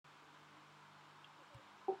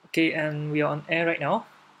Okay, and we are on air right now.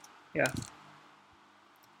 Yeah.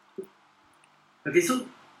 Okay, so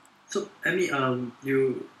I mean,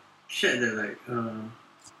 you shared that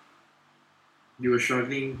you were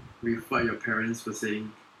struggling with what your parents were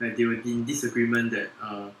saying, like they were in disagreement that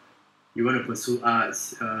you want to pursue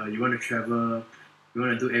arts, you want to travel, you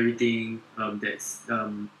want to do everything that's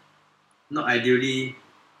not ideally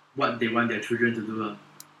what they want their children to do,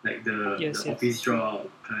 like the Yes, yes. office job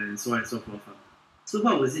and so on and so forth. So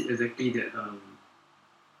what was it exactly that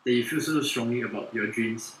you feel so strongly about your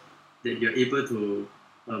dreams that you're able to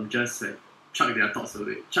just like chuck their thoughts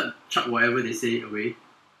away, chuck whatever they say away,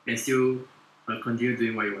 and still continue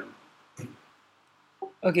doing what you want?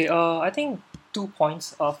 Okay, I think 2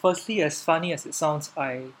 points. Firstly, as funny as it sounds,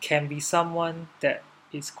 I can be someone that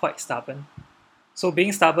is quite stubborn. So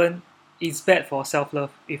being stubborn is bad for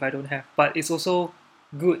self-love if I don't have, but it's also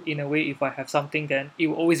good in a way if I have something, then it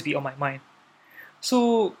will always be on my mind.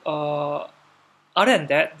 So other than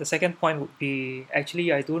that, the second point would be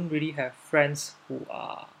actually I don't really have friends who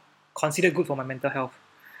are considered good for my mental health.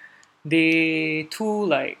 They too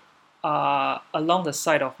like are along the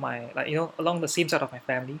side of my along the same side of my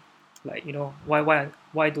family. Like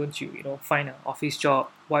why don't you find an office job?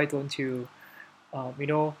 Why don't you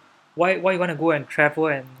why you want to go and travel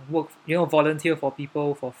and work, volunteer for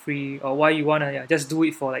people for free, or why you want to just do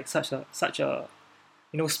it for like such a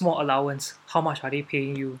small allowance? How much are they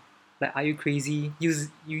paying you? Like, are you crazy? You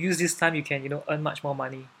use this time, you can earn much more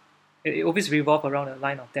money. It always revolve around the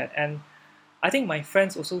line of that. And I think my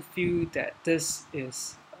friends also feel that this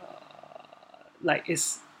is like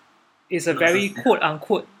is a Not very sustainable. quote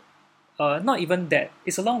unquote, not even that,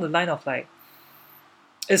 it's along the line of like,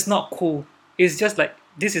 it's not cool. It's just like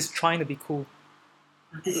this is trying to be cool.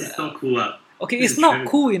 This is not cool. Okay, This it's is not trying.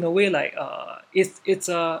 cool in a way like it's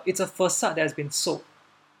a facade that has been sold.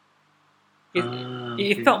 It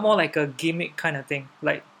Okay. felt more like a gimmick kind of thing.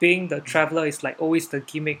 Like being the traveler is like always the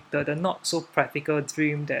gimmick, the not so practical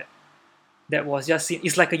dream that was just seen.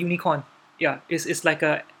 It's like a unicorn. Yeah, it's like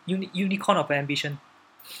a unicorn of ambition.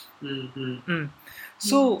 Mm-hmm. Mm.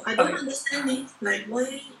 So I don't understand it. Like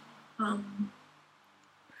why, um,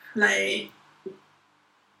 like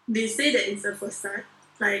they say that it's a facade,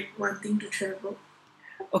 like wanting to travel.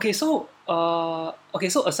 okay, so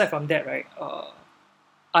aside from that, right?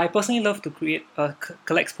 I personally love to create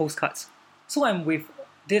collect postcards. So I'm with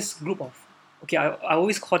this group of, okay, I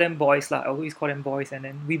always call them boys lah. I always call them boys, and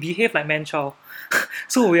then we behave like man child.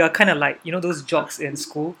 So we are kind of like those jocks in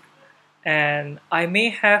school, and I may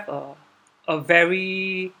have a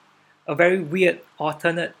very a very weird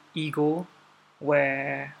alternate ego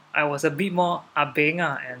where I was a bit more abeng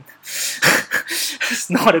and it's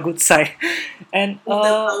not a good sign. And With the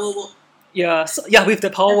power walk. yeah, so, yeah, with the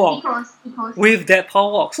power walk, Because with that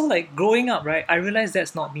power walk. So like growing up, right, I realized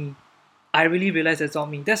that's not me. I really realized that's not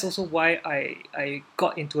me. That's also why I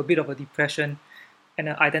got into a bit of a depression and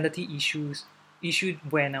an identity issue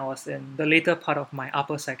when I was in the later part of my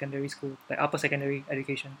upper secondary school, like upper secondary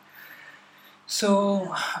education. So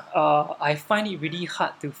I find it really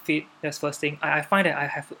hard to fit. That's first thing. I find that I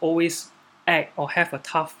have to always act or have a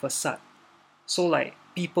tough facade, so like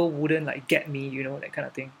people wouldn't like get me, that kind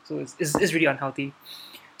of thing. So it's really unhealthy.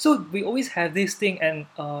 So we always have this thing, and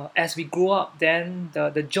as we grow up, then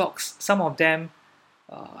the jocks, some of them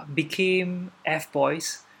became f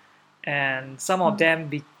boys, and some of them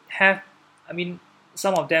have, I mean,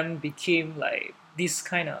 some of them became like this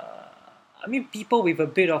kind of, I mean, people with a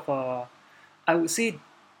bit of a, I would say,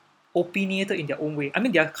 opinionated in their own way. I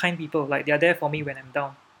mean, they are kind people, like they are there for me when I'm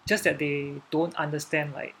down. Just that they don't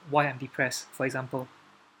understand like why I'm depressed, for example.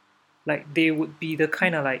 Like they would be the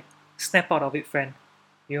kind of like snap out of it friend,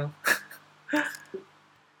 you know.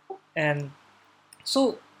 And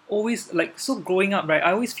so always like, so growing up, right,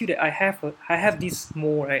 I always feel that I have this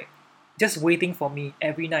mole, right, just waiting for me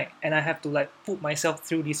every night, and I have to like put myself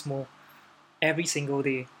through this mole every single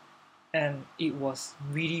day, and it was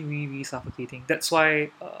really really, really suffocating. That's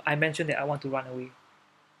why I mentioned that I want to run away.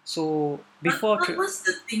 So before What's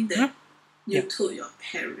the thing that hmm? you Yeah. told your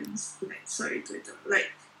parents? Like, sorry to interrupt.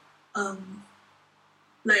 Um,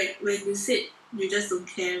 like when you said you just don't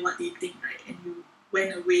care what they think, right? And you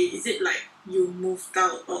went away. Is it like you moved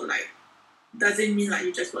out, or like does it mean like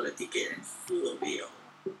you just bought a ticket and flew away?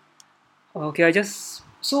 Or Okay,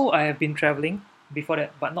 I have been traveling before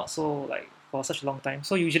that, but not so like for such a long time.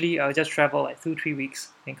 So usually I'll just travel like 2 3 weeks,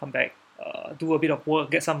 then come back, do a bit of work,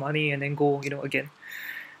 get some money, and then go, again.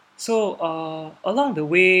 So along the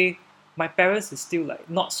way, my parents is still like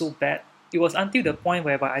not so bad. It was until the point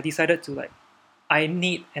whereby I decided to like, I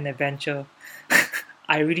need an adventure.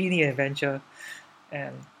 I really need an adventure.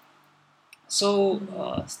 And So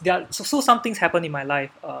so some things happened in my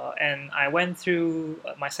life, and I went through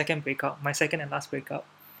my second breakup, my second and last breakup.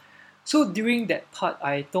 So during that part,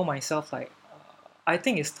 I told myself like, I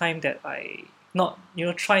think it's time that I not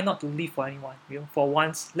try not to live for anyone. For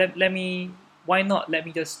once, let me why not let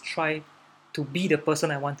me just try to be the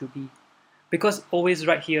person I want to be, because always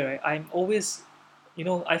right here, right, I'm always,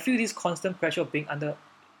 I feel this constant pressure of being under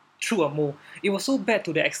through a mole. It was so bad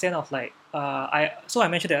to the extent of like, I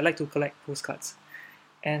mentioned that I like to collect postcards,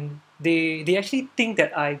 and they actually think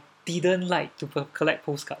that I didn't like to collect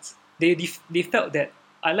postcards. They felt that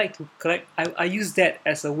I like to collect. I use that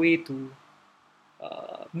as a way to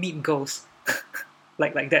meet girls,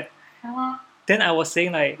 like that. Then I was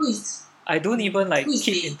saying like, Who is I don't even who like is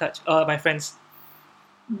keep they? in touch. My friends.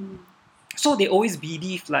 Mm. So they always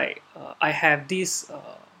believe like, I have this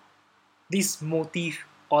motive,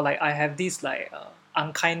 or like I have this like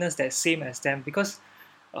unkindness that's same as them, because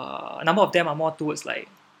a number of them are more towards like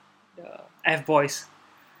F boys.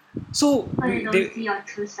 So But you don't see your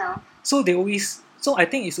true self. so they always, so I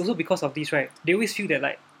think it's also because of this, right? They always feel that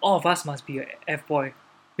like all of us must be a F boy,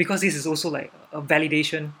 because this is also like a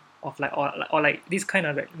validation of like, or like this kind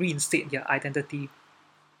of like reinstate their identity.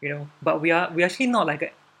 But we actually not like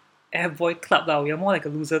a F boy club lah. We are more like a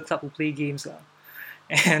loser club who play games lah.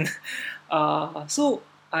 And so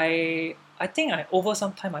I think I over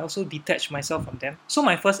some time I also detached myself from them. So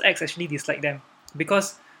my first ex actually disliked them,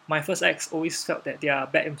 because my first ex always felt that they are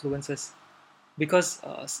bad influences, because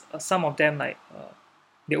some of them like,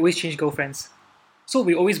 they always change girlfriends. So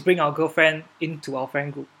we always bring our girlfriend into our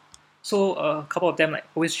friend group. So a couple of them like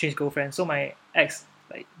always change girlfriends. So my ex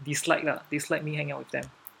like dislike me hanging out with them.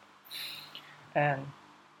 And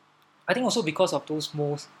I think also because of those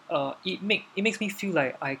moles, it makes me feel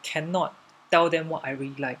like I cannot tell them what I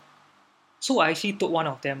really like. So I actually told one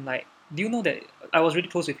of them like, do you know that I was really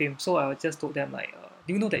close with him? So I just told them like,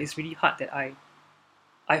 do you know that it's really hard that I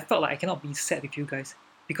felt like I cannot be sad with you guys,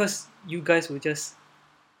 because you guys will just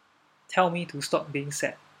tell me to stop being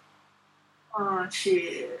sad. Oh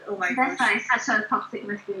shit! Oh my That's gosh! like such a toxic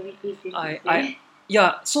masculinity thing to say.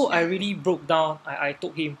 Yeah, so I really broke down. I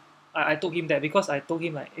told him, I told him that, because I told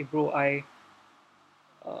him like, hey bro,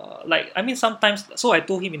 like, I mean, sometimes, so I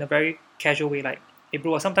told him in a very casual way like, hey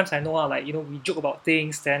bro, sometimes I know like, we joke about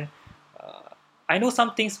things, then I know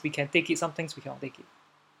some things we can take it, some things we cannot take it.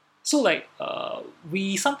 So like,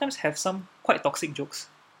 we sometimes have some quite toxic jokes,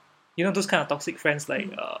 those kind of toxic friends, like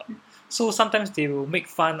so sometimes they will make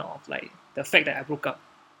fun of like the fact that I broke up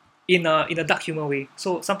in a dark humor way.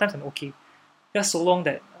 So sometimes I'm okay, just so long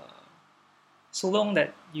that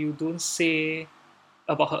you don't say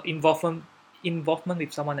about her involvement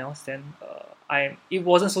with someone else, then it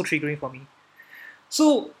wasn't so triggering for me.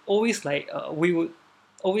 So always like, we would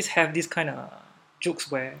always have this kind of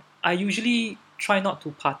jokes where I usually try not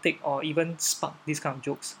to partake or even spark these kind of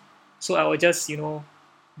jokes. So I will just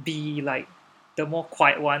be like the more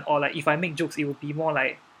quiet one, or like if I make jokes, it would be more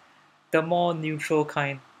like the more neutral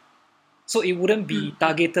kind. So it wouldn't be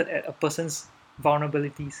targeted at a person's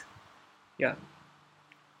vulnerabilities. Yeah.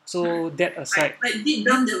 So that aside, Like deep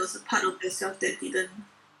down, there was a part of yourself that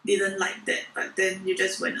didn't like that, but then you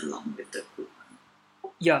just went along with the group.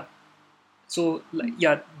 yeah. So like,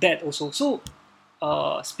 yeah, that also. So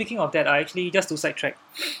speaking of that, I actually, just to sidetrack.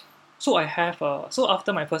 So I have so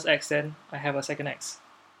after my first ex, then I have a second ex,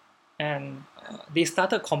 and they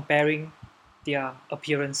started comparing their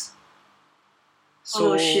appearance.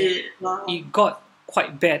 So Oh shit! Wow. it got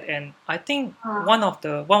quite bad, and I think one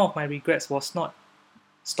of my regrets was not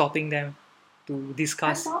stopping them to That's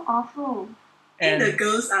discuss. so awful. And the And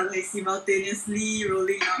girls are like simultaneously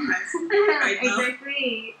rolling out eyes right now.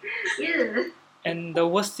 Exactly. Yeah. and the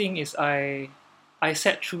worst thing is I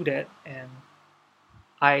sat through that, and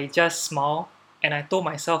I just smiled, and I told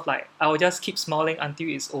myself like, I will just keep smiling until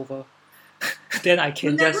it's over. Then I You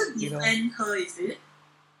can never just defend her, is it?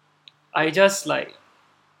 I just like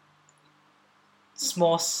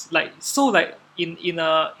like, so like in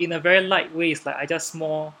a very light way, it's like I just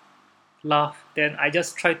small laugh, then I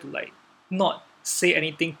just try to like not say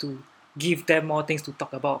anything to give them more things to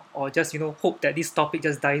talk about, or just hope that this topic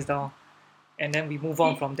just dies down, and then we move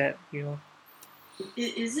on from that.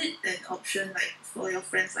 Is it an option like for your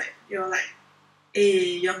friends? Like you're like,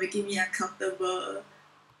 hey, you're making me uncomfortable.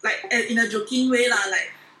 Like in a joking way lah.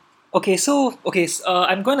 Like Okay, so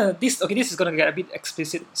I'm gonna this is gonna get a bit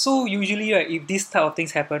explicit. So usually, right, if this type of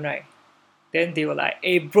things happen, right, then they were like,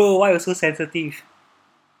 hey bro, why you so sensitive?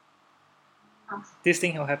 Oh. This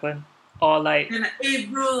thing will happen. Or like, they're like, hey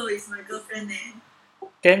bro, it's my girlfriend.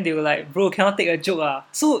 then they were like, bro, cannot take a joke.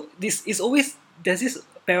 So this is always, there's this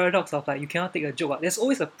paradox of like you cannot take a joke. There's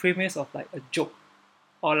always a premise of like a joke,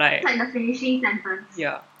 or like It's like the finishing sentence.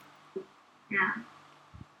 yeah. Yeah.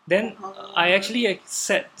 Then I actually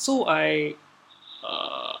said so.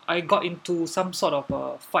 I got into some sort of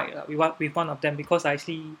a fight with one of them because I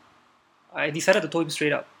decided to tell him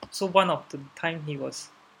straight up. So one of the time he was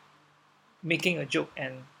making a joke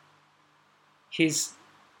and his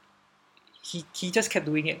he just kept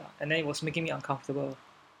doing it and then it was making me uncomfortable.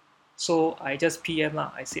 So I just PM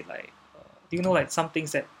lah. I said like, do you know like some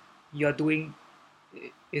things that you are doing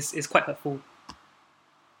is quite hurtful,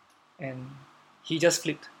 and he just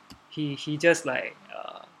flipped. He just like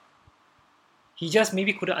he just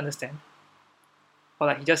maybe couldn't understand, or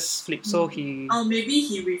like he just flipped. So he Or maybe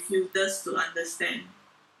he refuses to understand.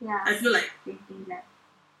 Yeah. I feel like Thinking that.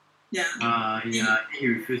 yeah. I think he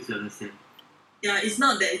refused to understand. Yeah, it's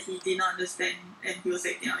not that he did not understand and he was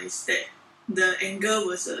acting out, it's that the anger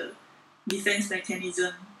was a defense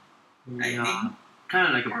mechanism, I Yeah, think. kind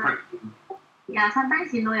of like a pride thing. Yeah,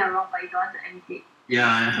 sometimes you know you're wrong, but you don't want to admit it.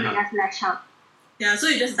 Yeah, So you just lash out. Yeah, so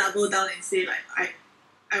you just double down and say like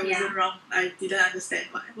I wasn't Yeah. wrong, I didn't understand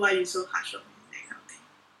why you so harsh on me, that kind of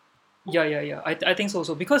thing. yeah. I think so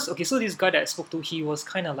also because okay, so this guy that I spoke to, he was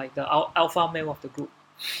kind of like the alpha male of the group,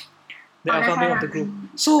 the Oh, that's alpha male why of the I'm- group.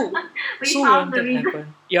 So We so found when the that reason.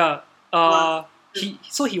 happened, yeah, Wow.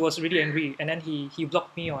 he was really angry, and then he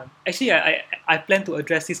blocked me on. Actually, I plan to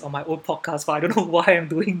address this on my own podcast, but I don't know why I'm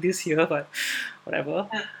doing this here, but whatever.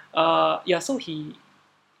 Yeah.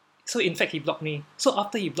 So in fact he blocked me. So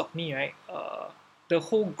after he blocked me, right, the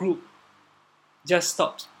whole group just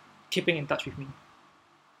stopped keeping in touch with me,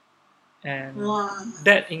 and Wow.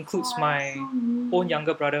 that includes Oh, my so mean. own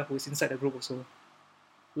younger brother who's inside the group also.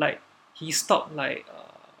 Like he stopped like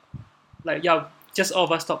yeah, just all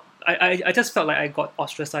of us stopped. I just felt like I got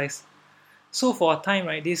ostracized. So for a time,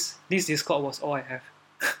 right, this Discord was all I have.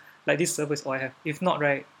 Like this server is all I have. If not,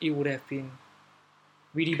 right, it would have been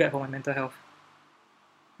really bad for my mental health.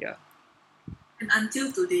 Yeah. And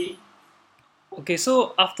until today, Okay,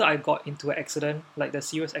 so after I got into an accident, like the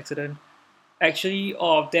serious accident, actually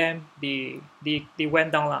all of them they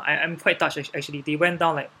went down lah. I'm quite touched actually. They went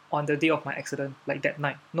down like on the day of my accident, like that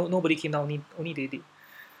night. Nobody came down, only they did.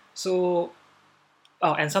 So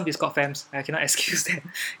oh, and some Discord fams, I cannot excuse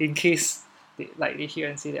them in case they hear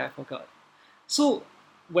and say that I forgot. So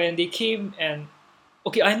when they came and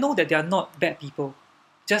okay, I know that they are not bad people,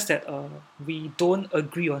 just that we don't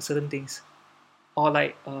agree on certain things, or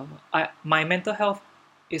like my mental health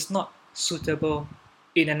is not suitable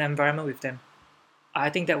in an environment with them. I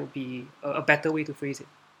think that would be a better way to phrase it.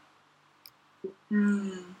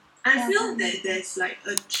 I Yeah. feel that there's like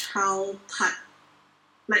a child part,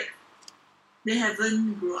 like they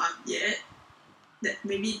haven't grown up yet. That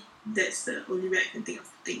maybe that's the only way I can think of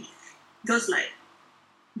putting it. Because like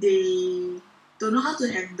they don't know how to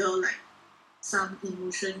handle like some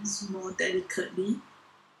emotions more delicately.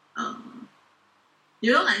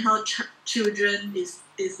 You know like how children is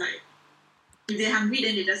like if they're hungry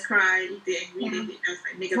then they just cry, if they're angry then they just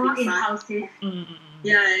like make a More big fuss. impulsive.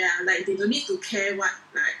 Yeah, like they don't need to care what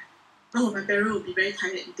like oh my parent will be very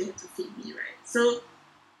tired if they have to feed me, right? So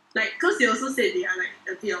like because they also said they are like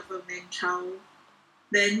a bit of a man child,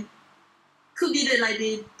 then could be that like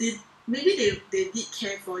they did maybe they did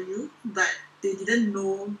care for you, but they didn't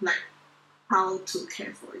know like how to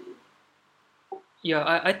care for you.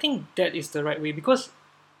 Yeah, I think that is the right way because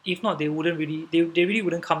if not, they wouldn't really they really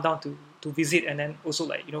wouldn't come down to visit and then also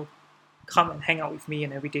like come and hang out with me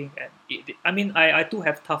and everything. And I mean I do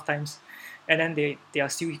have tough times, and then they are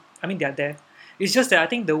still I mean they are there. It's just that I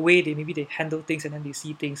think the way they handle things and then they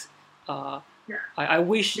see things. Yeah. I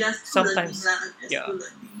wish They are still sometimes. learning lah, they're Yeah. still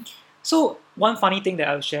learning. So one funny thing that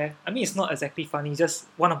I'll share, I mean it's not exactly funny, just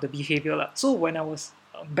one of the behavior lah. So when I was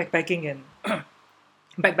backpacking in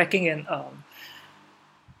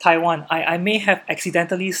Taiwan, I may have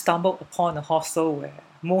accidentally stumbled upon a hostel where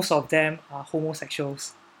most of them are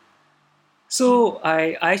homosexuals. So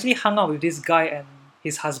I actually hung out with this guy and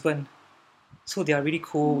his husband. So they are really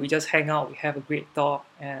cool. We just hang out, we have a great talk,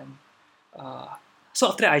 and so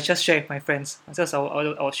after that I just share with my friends. I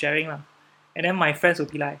was sharing lah, and then my friends would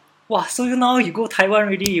be like, "Wow, so now you go Taiwan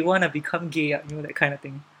already? You wanna become gay? That kind of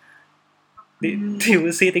thing." They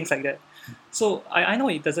will say things like that. So I know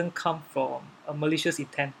it doesn't come from a malicious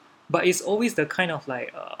intent, but it's always the kind of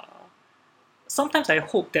like sometimes I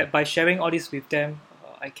hope that by sharing all this with them,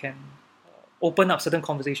 I can open up certain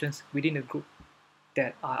conversations within the group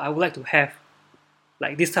that I would like to have,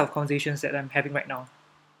 like this type of conversations that I'm having right now.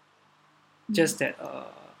 Just that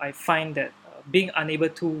I find that being unable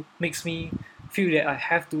to makes me feel that I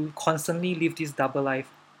have to constantly live this double life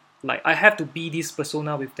like I have to be this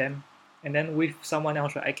persona with them, and then with someone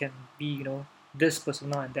else, right, I can be, this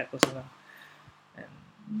persona and that persona,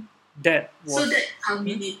 and that was. So that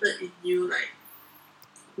culminated in you like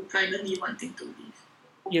finally wanting to leave.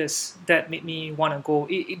 Yes, that made me want to go.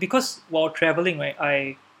 Because while traveling, right,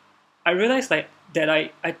 I realized like that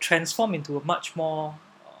I transformed into a much more.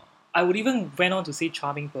 I would even went on to say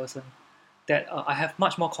charming person. That I have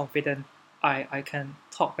much more confidence. I can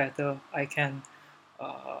talk better. I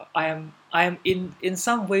am in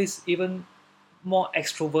some ways even more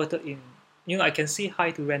extroverted in. I can say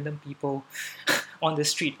hi to random people on the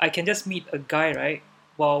street. I can just meet a guy, right,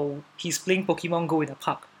 while he's playing Pokemon Go in a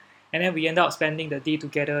park, and then we end up spending the day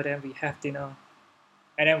together. Then we have dinner,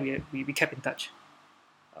 and then we kept in touch.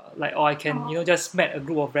 Or I can just met a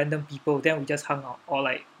group of random people. Then we just hung out. Or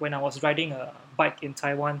like when I was riding a bike in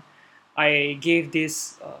Taiwan, I gave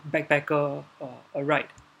this backpacker a ride,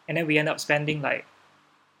 and then we end up spending like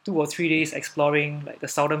 2 or 3 days exploring like the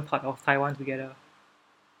southern part of Taiwan together,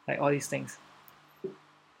 like all these things.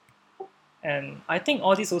 And I think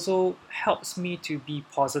all this also helps me to be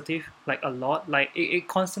positive, like a lot. Like it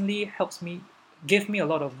constantly helps me, give me a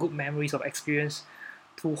lot of good memories of experience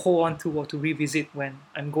to hold on to or to revisit when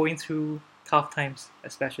I'm going through tough times,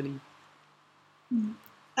 especially.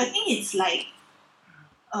 I think it's like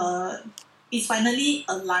it's finally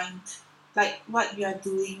aligned. Like what you are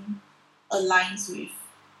doing aligns with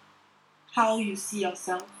how you see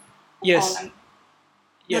yourself. Yes. Or like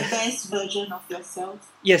Yeah. the best version of yourself.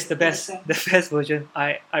 Yes, the best version.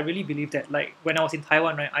 I really believe that. Like when I was in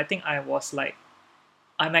Taiwan, right, I think I'm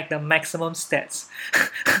at the maximum stats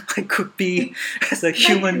I could be as a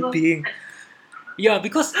human being. Yeah,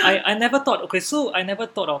 because I never thought, okay, so I never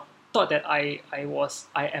thought that I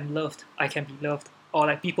am loved, I can be loved, or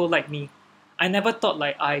like people like me. I never thought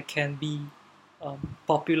like I can be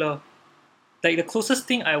popular. Like the closest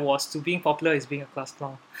thing I was to being popular is being a class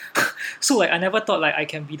clown. So like I never thought like I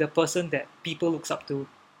can be the person that people looks up to,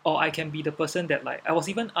 or I can be the person that like I was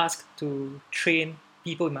even asked to train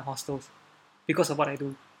people in my hostels because of what I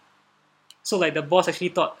do. So like the boss actually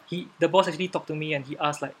talked to me and he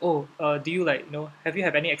asked like, oh, do you like have you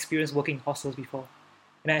have any experience working in hostels before?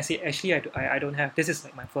 And I said actually I don't have. This is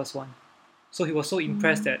like my first one. So he was so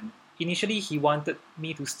impressed that initially he wanted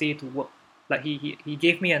me to stay to work. Like he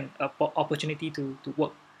gave me an opportunity to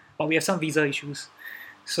work, but we have some visa issues,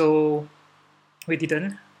 so we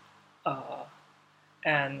didn't.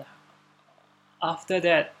 And after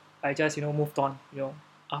that, I just moved on.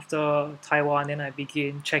 After Taiwan, then I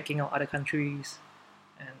began checking out other countries,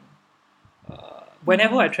 and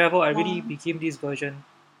whenever I travel, I really became this version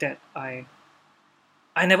that I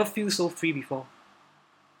never feel so free before.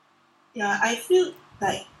 Yeah, I feel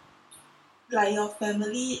like your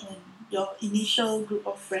family and your initial group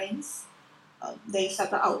of friends that you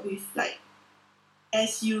started out with, like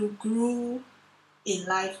as you grew in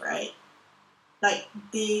life, right? Like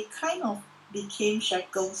they kind of became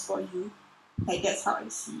shackles for you. Like that's how I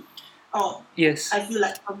see. Oh, Yes. I feel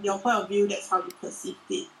like from your point of view, that's how you perceived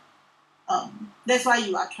it. That's why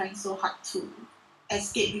you are trying so hard to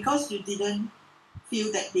escape, because you didn't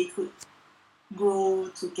feel that they could grow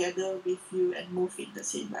together with you and move in the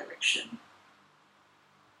same direction.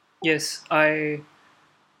 Yes, I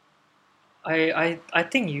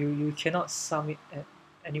think you cannot sum it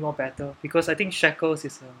any more better, because I think shackles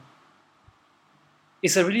is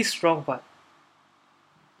a really strong but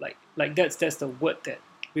like that's the word that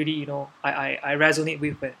really I resonate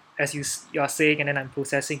with it, as you are saying, and then I'm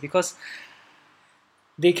processing, because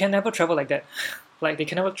they can never travel like that. Like they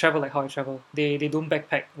can never travel like how I travel. They don't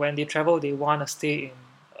backpack. When they travel, they want to stay in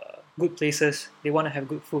good places. They want to have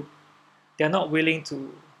good food. They're not willing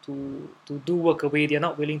to do work away. They're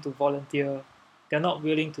not willing to volunteer. They're not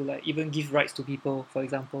willing to like even give rights to people, for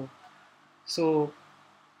example. So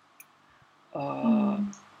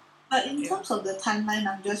But in terms of the timeline,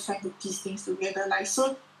 I'm just trying to piece things together. Like,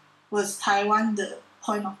 so was Taiwan the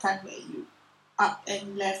point of time where you up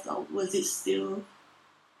and left, or was it still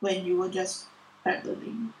when you were just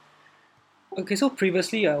traveling? okay, so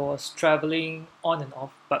previously I was traveling on and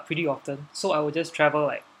off, but pretty often. So I would just travel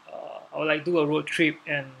like I would like do a road trip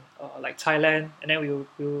and like Thailand, and then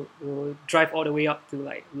we'll drive all the way up to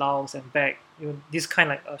like Laos and back. This kind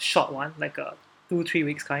like a short one, like a 2-3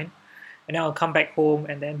 weeks kind, and then I'll come back home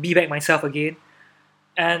and then be back myself again.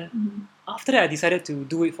 And after that, I decided to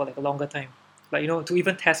do it for like a longer time, like to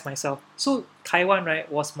even test myself. So Taiwan,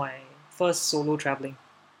 right, was my first solo traveling.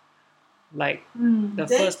 Like the Then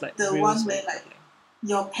first like the real one solo where like traveling.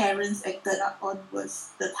 your parents acted up on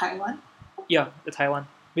was the Taiwan. Yeah, the Taiwan,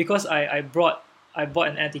 because I bought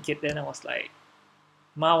an air ticket. Then I was like,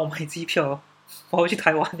 妈，我买机票我要去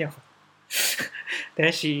Taiwan 了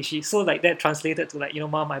then she so like that translated to like,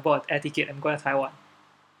 mom, I bought an air ticket, I'm going to Taiwan.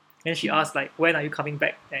 Then she asked like, when are you coming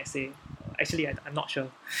back? And I say, actually, I'm not sure.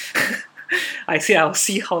 I say I'll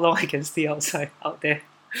see how long I can stay out there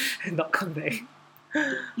and not come back.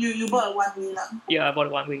 You bought a one way lah. Yeah, I bought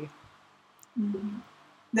it one way.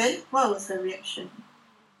 Then what was her reaction?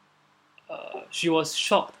 She was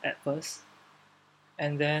shocked at first,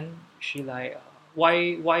 and then she like, why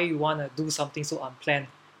you wanna do something so unplanned?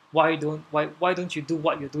 Why don't you do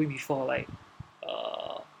what you're doing before? Like,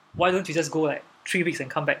 why don't you just go like 3 weeks and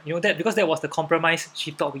come back? That because that was the compromise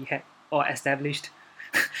she thought we had or established.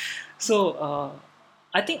 So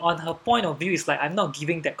I think on her point of view is like I'm not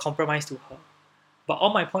giving that compromise to her, but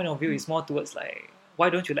on my point of view is more towards like, why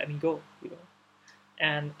don't you let me go?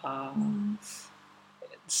 And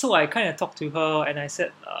so I kind of talked to her and I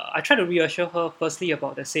said, I tried to reassure her firstly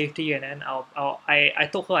about the safety, and then I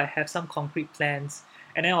told her I have some concrete plans,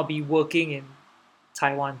 and then I'll be working in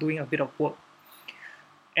Taiwan doing a bit of work.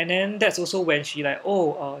 And then that's also when she like,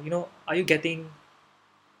 are you getting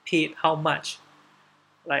paid? How much?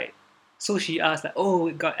 Like, so she asked like,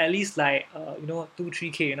 got at least like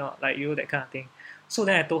 2-3K, like that kind of thing. So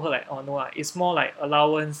then I told her like, oh no, it's more like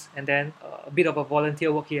allowance and then a bit of a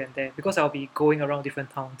volunteer work here and there because I'll be going around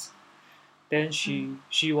different towns. Then she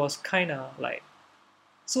was kind of like,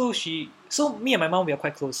 so me and my mom, we are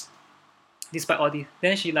quite close despite all this.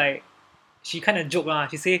 Then she kind of joked lah.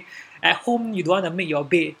 She say, at home you don't want to make your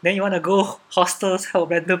bed, then you want to go hostels help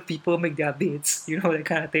random people make their beds, that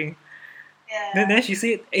kind of thing. Yeah. Then she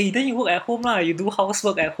said, hey, then you work at home lah, you do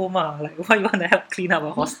housework at home lah. Like, why you want to help clean up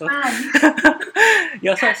a hostel?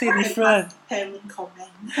 Yeah, so I say different. Parent comment.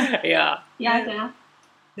 Yeah. Yeah.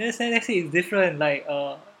 Then I say it's different. Like,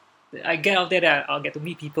 I get out there that I'll get to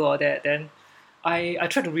meet people or that. Then I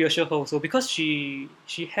try to reassure her also because she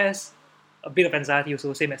has a bit of anxiety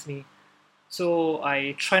also, same as me. So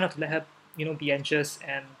I try not to let her, be anxious.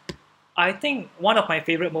 And I think one of my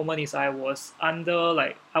favorite moments is I was under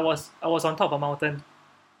like I was on top of a mountain.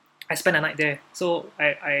 I spent a night there. So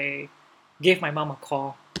I gave my mom a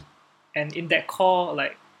call, and in that call,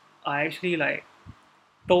 like I actually like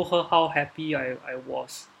told her how happy I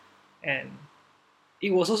was, and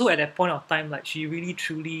it was also at that point of time like she really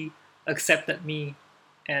truly accepted me,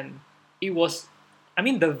 and it was, I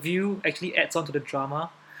mean, the view actually adds on to the drama,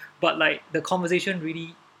 but like the conversation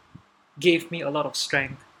really gave me a lot of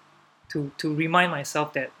strength to remind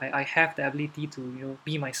myself that I have the ability to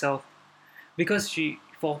be myself, because she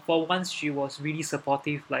for once she was really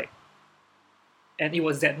supportive, like, and it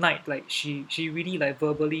was that night like she really like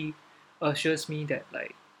verbally assures me that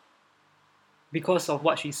like because of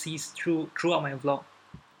what she sees throughout my vlog,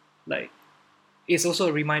 like it's also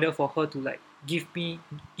a reminder for her to like give me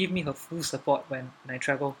her full support when I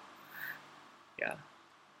travel. Yeah.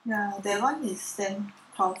 Yeah, that one is then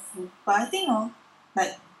powerful. But I think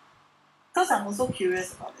like, because I'm also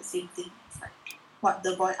curious about the same thing. It's like what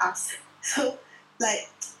the boy asked. So like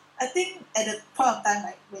I think at the point of time,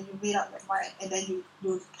 like when you made up your mind and then you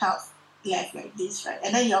kind of left like this, right?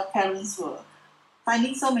 And then your parents were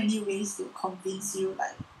finding so many ways to convince you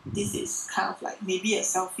like this is kind of like maybe a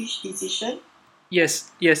selfish decision.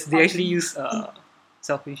 Yes, they actually use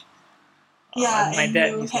selfish. Yeah, my and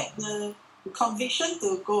dad you used had the conviction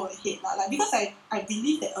to go ahead lah. Like because I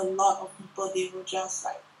believe that a lot of people, they will just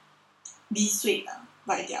like be swayed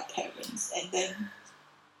by their parents, and then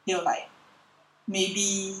they're like,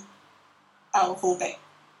 maybe I'll hold back.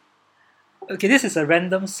 Okay, this is a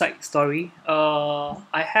random side story.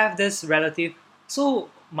 I have this relative. So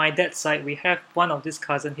my dad's side, we have one of this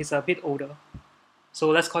cousin. He's a bit older, so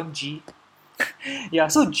let's call him G. Yeah.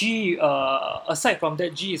 So G, aside from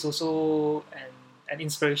that, G is also an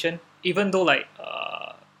inspiration. Even though like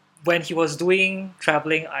when he was doing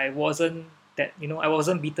traveling, I wasn't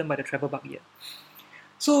beaten by the travel bug yet.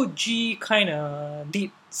 So G kind of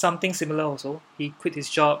did something similar also. He quit his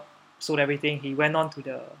job, sold everything. He went on to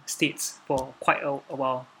the States for quite a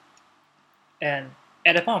while. And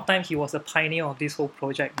at that point of time, he was the pioneer of this whole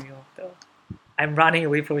project, the I'm running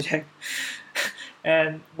away project.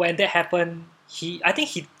 And when that happened, I think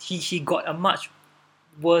he got a much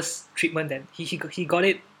worse treatment than he got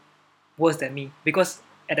it worse than me, because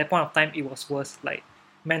at that point of time it was worse. Like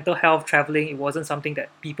mental health, traveling, it wasn't something that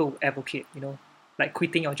people would advocate, like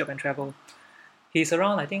quitting your job and travel. He's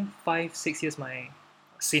around, I think, 5-6 years my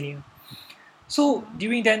senior. So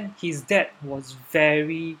during then, his dad was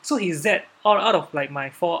his dad, out of like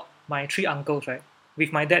my 3 uncles, right?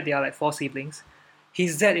 With my dad, they are like 4 siblings.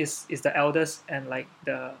 His dad is the eldest and like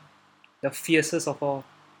the fiercest of all.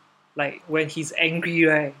 Like when he's angry,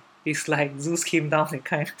 right? It's like Zeus came down, that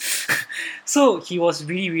kind. So he was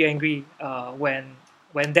really, really angry when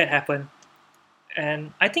that happened.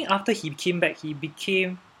 And I think after he came back,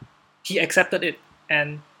 he accepted it.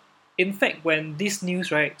 And in fact, when this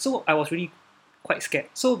news, right, so I was really quite scared.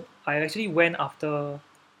 So I actually went after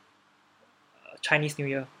Chinese New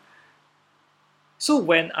Year. So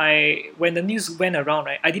when the news went around,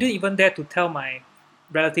 right, I didn't even dare to tell my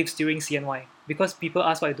relatives during CNY because people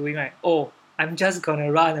asked what I'm doing, right. Oh, I'm just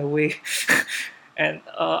gonna run away, and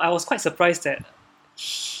I was quite surprised that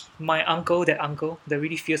my uncle, that uncle, the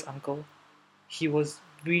really fierce uncle, he was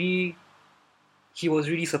really he was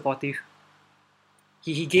really supportive.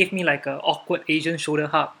 He gave me like a awkward Asian shoulder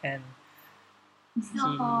hug, and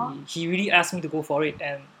Oh, he really asked me to go for it,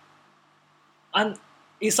 and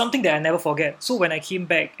it's something that I never forget. So when I came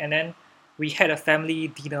back and then we had a family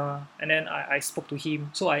dinner and then I spoke to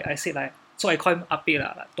him. So I said like, so I call him Ape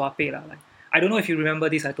lah, like Tua Ape lah. Like I don't know if you remember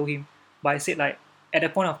this, I told him, but I said like at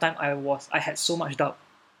that point of time I had so much doubt.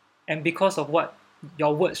 And because of what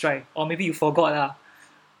your words, right? Or maybe you forgot lah,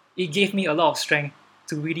 it gave me a lot of strength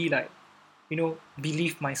to really like,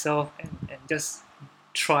 believe myself and just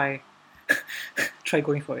try try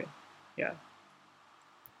going for it. Yeah.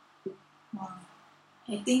 Wow.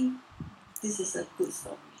 I think this is a good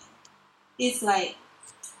story. It's like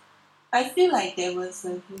I feel like there was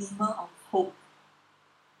a glimmer of hope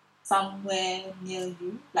somewhere near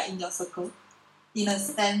you, like in your circle. In a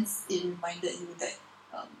sense, it reminded you that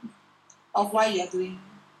of why you are doing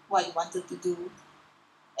what you wanted to do,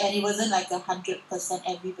 and it wasn't like 100%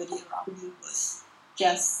 everybody around you was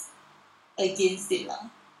just against it lah.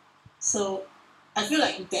 So I feel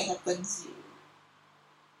like if that happens,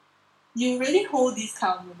 you really hold these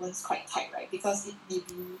kind of moments quite tight, right? Because it may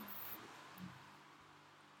be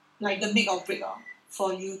like the make or break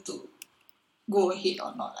for you to go ahead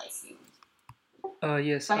or not, I feel.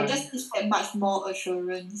 Yes. But it just gives that much more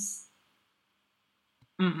assurance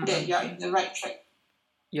that you're in the right track.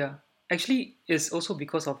 Yeah, actually, it's also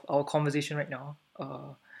because of our conversation right now.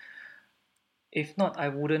 If not, I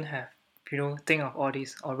wouldn't have, think of all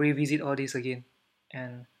this or revisit all this again.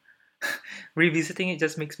 And revisiting it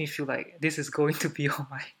just makes me feel like this is going to be on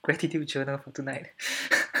my gratitude journal for tonight.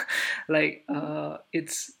 Like,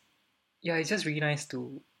 it's just really nice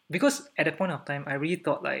to, because at that point of time, I really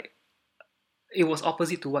thought like it was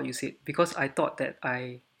opposite to what you said because I thought that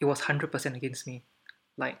it was 100% against me.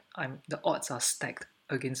 Like the odds are stacked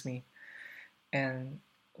against me. And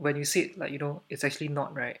when you said like it's actually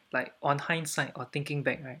not, right, like on hindsight or thinking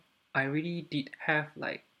back, right, I really did have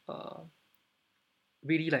like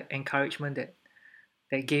really like encouragement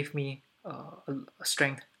that gave me a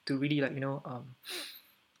strength to really like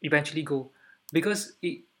eventually go, because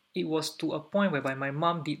it was to a point whereby my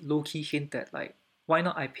mom did low-key hint that like, why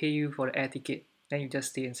not I pay you for the air ticket, then you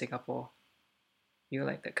just stay in Singapore,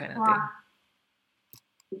 like that kind of thing. wow.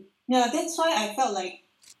 Yeah, that's why I felt like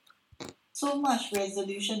so much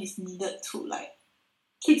resolution is needed to like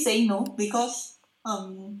keep saying no, because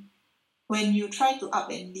when you try to up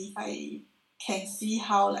and leave, I can see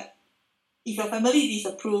how like if your family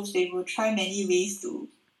disapproves, they will try many ways to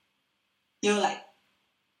like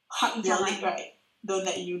hug your leg, right? Don't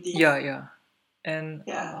let you leave. Yeah. And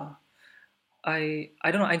Yeah. I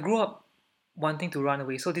don't know, I grew up wanting to run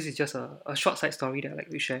away, so this is just a short side story that I like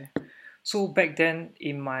to share. So back then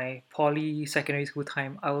in my poly secondary school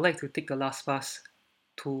time, I would like to take the last bus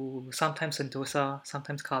to sometimes Sentosa,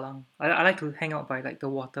 sometimes Kallang. I like to hang out by like the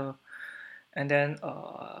water, and then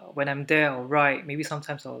when I'm there I'll write, maybe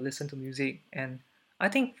sometimes I'll listen to music. And I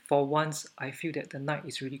think for once I feel that the night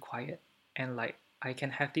is really quiet, and like I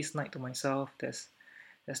can have this night to myself. There's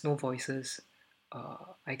no voices.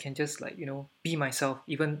 I can just like be myself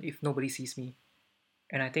even if nobody sees me.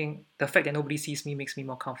 And I think the fact that nobody sees me makes me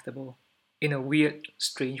more comfortable in a weird,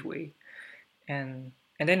 strange way. And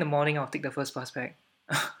then in the morning I'll take the first bus back.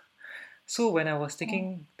 So when I was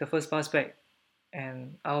taking the first bus back,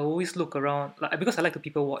 and I'll always look around, like, because I like to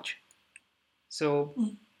people watch. So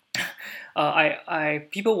I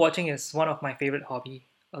people watching is one of my favorite hobby,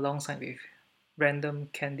 alongside with random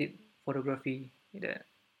candid photography that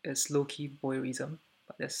is low key voyeurism,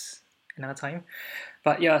 but that's another time.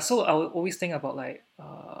 But yeah, so I would always think about like,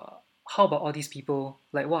 how about all these people?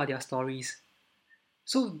 Like, what are their stories?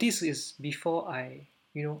 So this is before I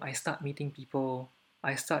start meeting people.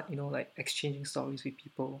 I start like exchanging stories with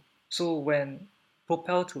people. So when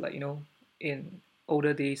propelled to like in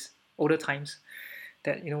older days, older times,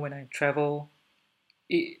 that when I travel,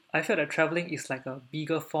 I felt that traveling is like a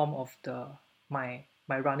bigger form of my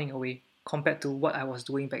running away compared to what I was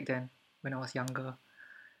doing back then when I was younger.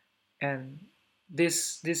 And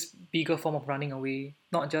this bigger form of running away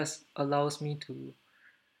not just allows me to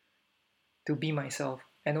to be myself.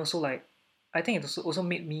 And also like I think it also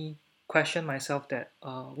made me question myself that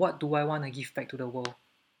what do I want to give back to the world?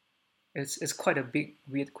 It's quite a big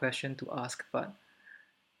weird question to ask, but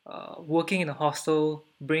working in a hostel,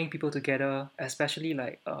 bringing people together, especially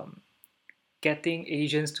like getting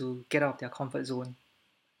Asians to get out of their comfort zone.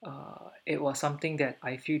 It was something that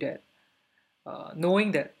I feel that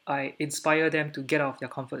knowing that I inspire them to get out of their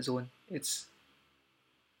comfort zone, it's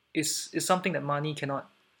something that money cannot,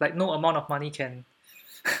 like no amount of money can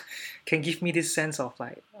can give me this sense of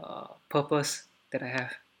like purpose that I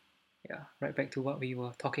have. Yeah, right back to what we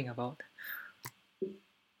were talking about.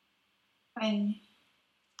 And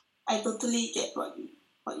I totally get what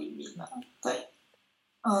you mean now. Like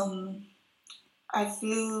um I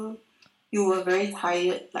feel you were very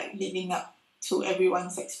tired, like living up to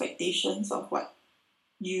everyone's expectations of what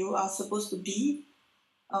you are supposed to be.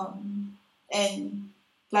 And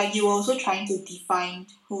like you were also trying to define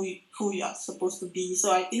who you are supposed to be.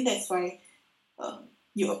 So I think that's why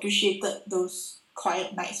you appreciated those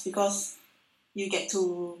quiet nights because you get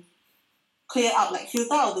to clear out, like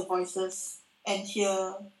filter out the voices and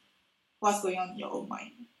hear what's going on in your own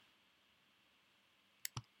mind.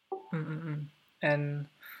 Mm-mm-mm. And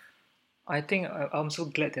I think I'm so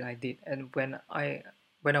glad that I did. And when I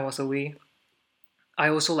was away, I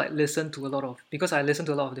also like listened to a lot of because I listened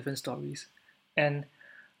to a lot of different stories, and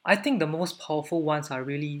I think the most powerful ones are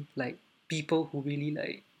really like people who really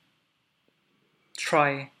like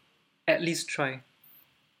try, at least try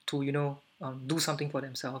to do something for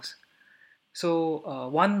themselves. So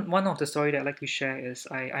one of the story that I like to share is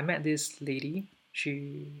I met this lady.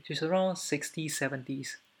 She's around 60s,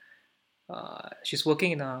 70s. She's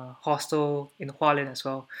working in a hostel in Hualien as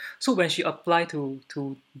well. So when she applied to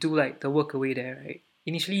do like the work away there, right?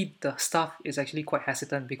 Initially the staff is actually quite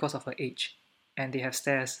hesitant because of her age, and they have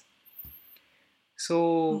stairs.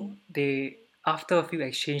 So Mm. they after a few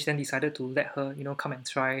exchange then decided to let her come and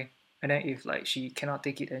try, and then if like she cannot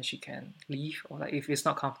take it then she can leave, or like if it's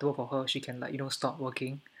not comfortable for her she can like stop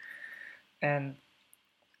working. And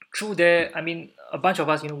through there, I mean, a bunch of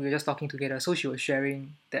us we were just talking together, so she was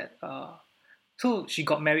sharing that so she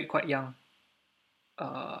got married quite young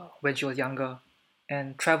when she was younger,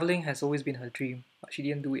 and traveling has always been her dream, but she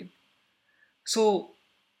didn't do it. So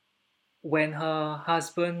when her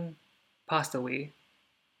husband passed away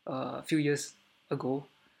a few years ago,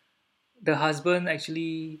 the husband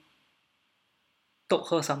actually told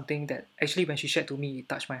her something that actually when she shared to me it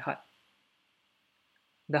touched my heart.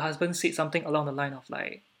 The husband said something along the line of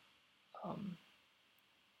like, um,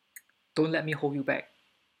 don't let me hold you back.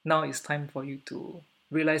 Now it's time for you to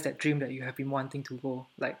realize that dream that you have been wanting to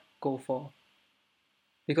go for.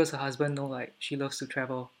 Because her husband know like she loves to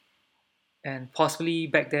travel, and possibly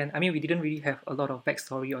back then, I mean, we didn't really have a lot of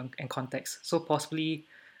backstory and context, so possibly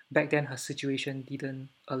back then her situation didn't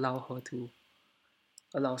allows her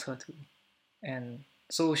to. And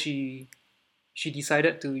so she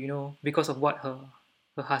decided to because of what her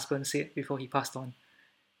husband said before he passed on,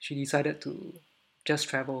 she decided to just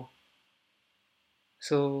travel.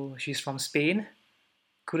 So she's from Spain,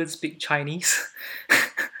 couldn't speak Chinese.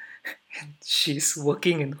 She's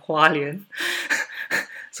working in Hualien.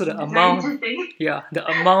 So the That's very amount, interesting. yeah, the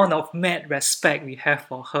amount of mad respect we have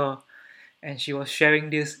for her, and she was sharing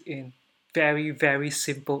this in very very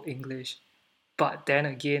simple English. But then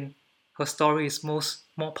again, her story is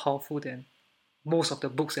more powerful than most of the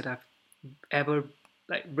books that I've ever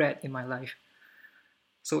like read in my life.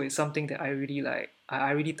 So it's something that I really like.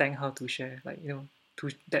 I really thank her to share, like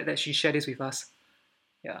to that she shared this with us.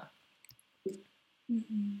 Yeah,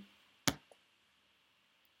 Mm-mm.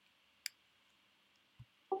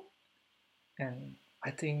 and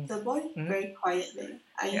I think, The boy mm, very quiet there.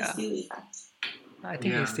 Are you yeah, still with us? I think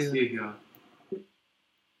he's Yeah, still. still here.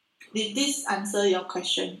 Did this answer your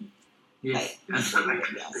question? Yes, Like answer my initially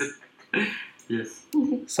when we question. asked. Yes.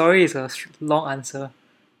 Sorry, it's a long answer.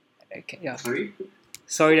 Okay, yeah, Sorry?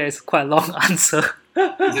 sorry that it's quite a long answer.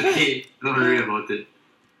 It's okay. Don't worry about it.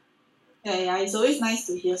 Yeah, it's always nice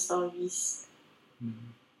to hear stories.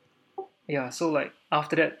 Mm. Yeah, so like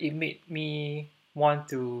after that, it made me want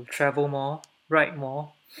to travel more, write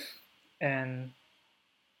more, and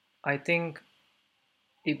I think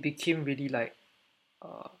it became really like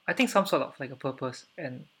I think some sort of like a purpose,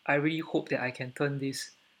 and I really hope that I can turn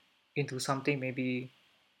this into something maybe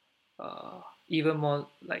even more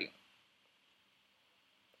like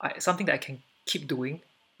something that I can keep doing.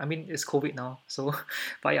 I mean, it's COVID now, so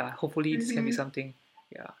but yeah, hopefully this can be Mm-hmm. something.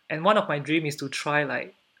 Yeah, and one of my dream is to try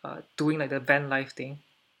like doing like the van life thing.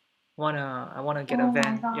 I wanna get a Oh my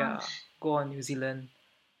van. Yeah, gosh. go on New Zealand.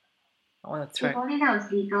 I wanna If track. only that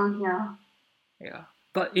was legal here. Yeah,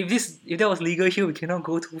 But if that was legal here, we cannot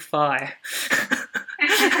go too far.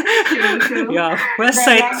 True. Yeah, The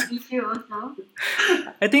website. land issue also.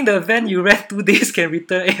 I think the van you rent 2 days can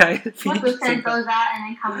return. Yeah, Go finish to Sengkang. Sentosa and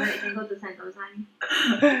then come back and go to Sentosa.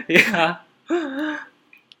 Yeah.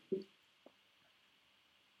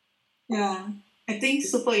 Yeah, I think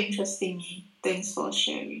super interesting. Thanks for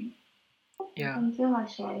sharing. Yeah. Thank you for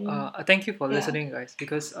sharing. Thank you for Yeah. listening, guys,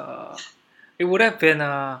 because it would have been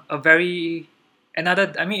a very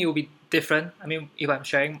another. I mean, it will be different. I mean, if I'm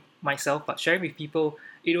sharing myself, but sharing with people,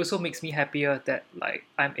 it also makes me happier that like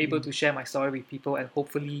I'm able to share my story with people and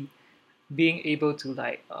hopefully being able to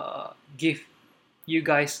like give you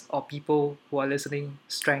guys or people who are listening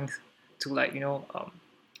strength to like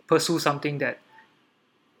pursue something that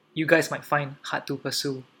you guys might find hard to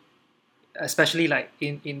pursue, especially like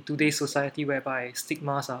in today's society whereby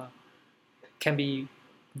stigmas are can be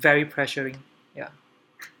very pressuring. Yeah.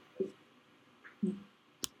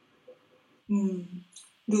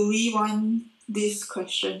 Do we want this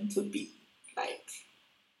question to be like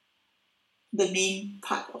the main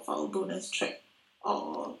part of our bonus track,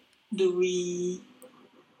 or do we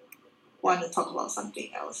want to talk about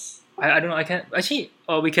something else? I don't know. I can actually.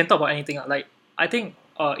 We can talk about anything. Like I think.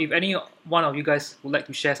 If any one of you guys would like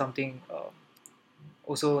to share something,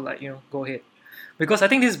 also like go ahead, because I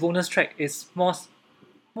think this bonus track is more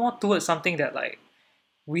towards something that like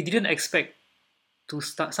we didn't expect to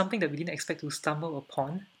start, something that we didn't expect to stumble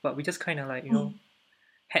upon, but we just kind of like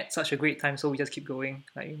had such a great time, so we just keep going.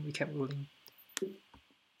 Like we kept rolling.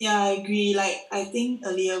 Yeah, I agree. Like I think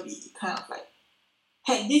earlier we kind of like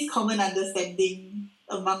had this common understanding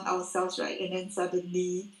among ourselves, right? And then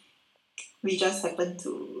suddenly we just happened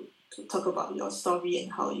to talk about your story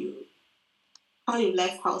and how you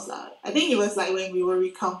left house lah. I think it was like when we were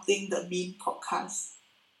recounting the main podcast,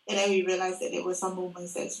 and then we realized that there were some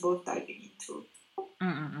moments that's worth diving into.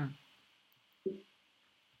 Yeah.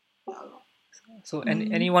 So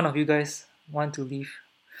any one of you guys want to leave?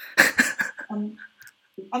 I'm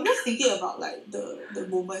just thinking about like the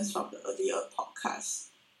moments from the earlier podcast,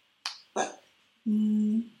 but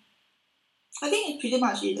I think it's pretty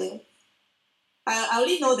much either. I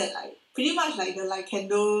only know that like pretty much like the like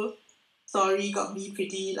candle story got me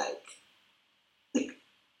pretty like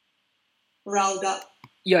riled up.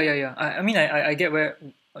 Yeah. I mean, I get where,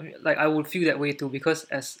 I mean, like I would feel that way too, because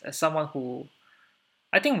as someone who,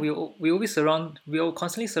 I think we are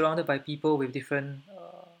constantly surrounded by people with different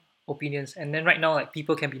opinions, and then right now like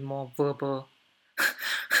people can be more verbal.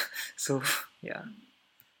 So yeah.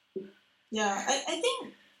 Yeah,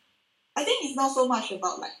 I think it's not so much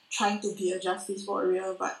about like trying to be a justice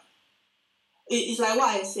warrior, but it's like what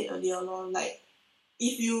I said earlier, lor. Like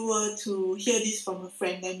if you were to hear this from a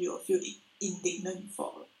friend, then you will feel indignant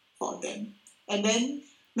for them, and then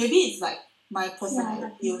maybe it's like my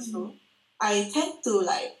personality also. I tend to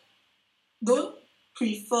like don't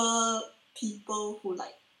prefer people who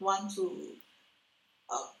like want to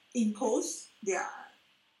impose their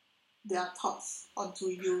thoughts onto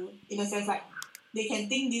you, in a sense like they can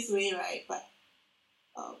think this way, right? But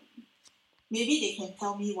um, maybe they can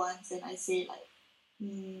tell me once and I say like,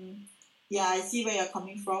 yeah, I see where you're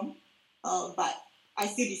coming from, but I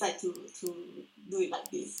still decide to do it like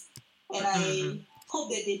this, and I hope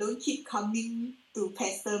that they don't keep coming to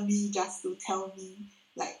pester me just to tell me.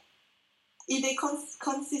 Like if they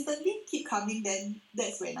consistently keep coming, then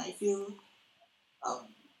that's when I feel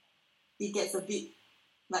it gets a bit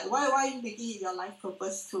like, why are you making it your life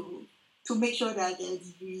purpose to make sure that I get a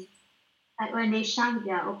degree? Like when they shove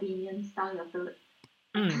their opinions down your throat.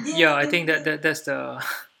 Yeah, I think that's the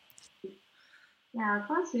Yeah,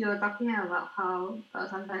 because we were talking about how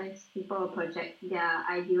sometimes people will project their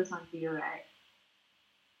ideals onto you, right?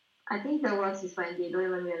 I think the worst is when they don't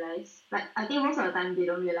even realize. Like, I think most of the time they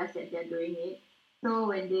don't realize that they're doing it. So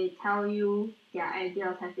when they tell you their idea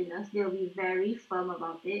of happiness, they'll be very firm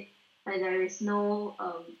about it. Like there is no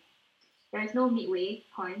midway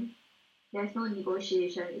point. There's no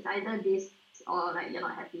negotiation. It's either this or like you're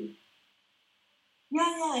not happy.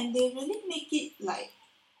 Yeah, and they really make it like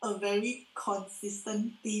a very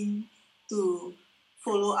consistent thing to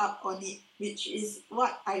follow up on it, which is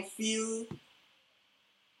what I feel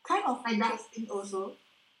kind of Like that. interesting also.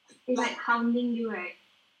 It's like hounding you, right?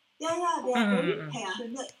 Yeah, they are very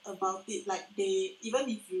passionate about it. Like they, even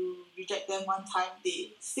if you reject them one time,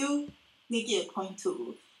 they still make it a point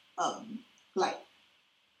to like,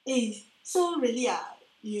 hey, so really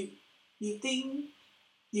you think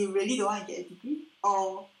you really don't want to get a degree?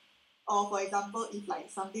 Or for example, if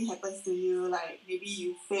like something happens to you, like maybe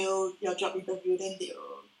you fail your job interview, then they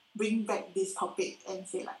will bring back this topic and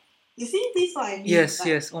say like, you see, this is what I mean. yes like,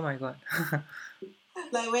 yes. Oh my god.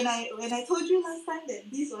 Like when I told you last time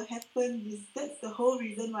that this will happen, that's the whole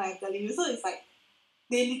reason why I'm telling you. So it's like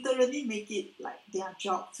they literally make it like their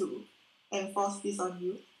job to enforce this on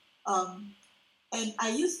you. And I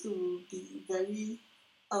used to be very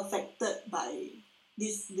affected by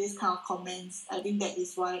this kind of comments. I think that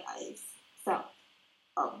is why I felt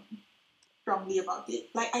um, strongly about it.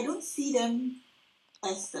 Like I don't see them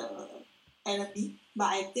as the enemy, but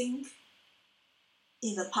I think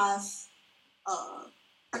in the past,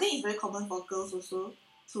 I think it's very common for girls also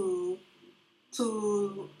to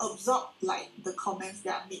absorb like the comments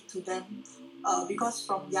that are made to them, because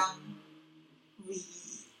from young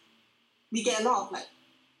we get a lot of like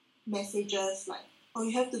messages like, oh,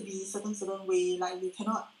 you have to be certain way, like you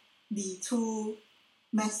cannot be too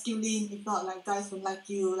masculine, if not like guys won't like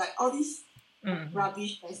you, like all these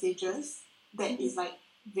rubbish messages that is like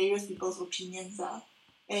various people's opinions are.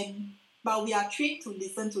 And but we are trained to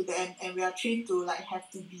listen to them, and we are trained to like have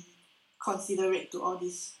to be considerate to all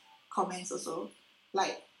these comments also.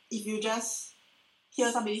 Like if you just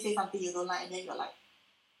hear somebody say something you don't like and then you're like,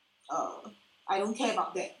 I don't care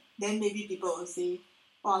about that, then maybe people will say,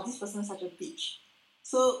 wow, this person is such a bitch.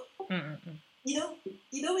 So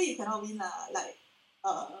either way you cannot win lah.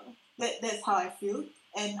 Like that's how I feel.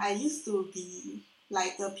 And I used to be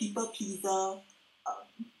like a people pleaser,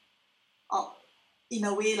 or in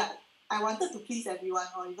a way like I wanted to please everyone,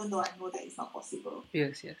 or even though I know that it's not possible.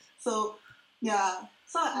 Yes, yes. So yeah,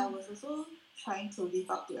 so I was also trying to live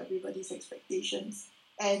up to everybody's expectations,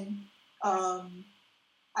 and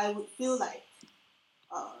I would feel like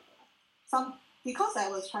some because I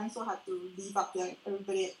was trying so hard to live up to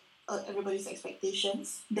everybody's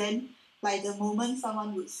expectations. Then like the moment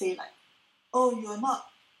someone would say like, "Oh, you're not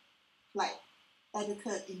like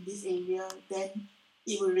adequate in this area," then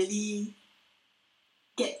it would really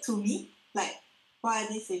get to me. Like, why are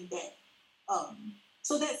they saying that?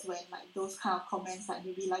 So that's when like those kind of comments like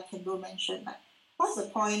maybe like Kendall mentioned, like, what's the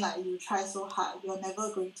point? Like you try so hard, you're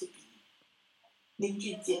never going to be Lin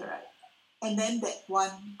Junjie, right? And then that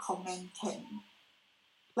one comment can,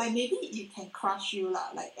 like maybe it can crush you lah.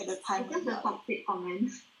 Like at the time. It's just a toxic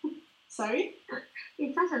comment. Sorry.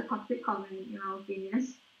 It's just a toxic comment in my opinion.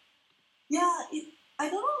 Yeah, I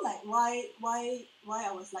don't know like why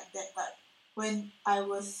I was like that, but when I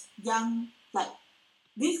was young, like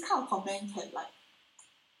this kind of comment can like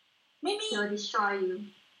maybe It'll destroy you.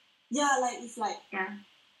 Yeah, like it's like Yeah.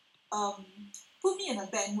 Put me in a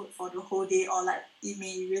bad mood for the whole day, or like it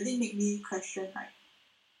may really make me question like,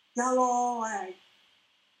 yeah lor, why I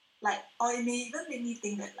like, or it may even make me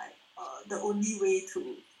think that like the only way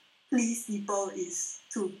to please people is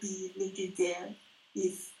to be Lin Junjie,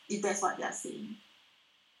 if that's what they are saying.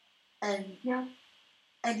 And yeah,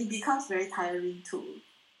 and it becomes very tiring to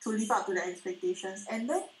live up to the expectations. And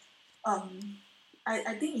then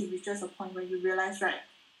I think it reaches a point where you realize, right,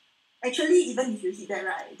 actually even if you hit that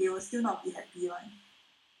right, they will still not be happy one.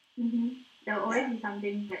 There will always be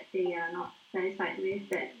something that they are not satisfied with,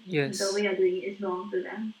 that Yes. the way you're doing it is wrong to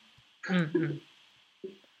them.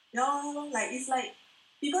 No, like it's like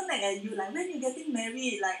people nag at you like, when you getting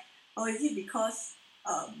married, like, or is it because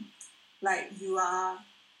like you are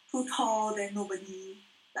too tall, then nobody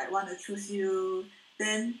like want to choose you.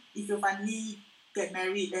 Then if you finally get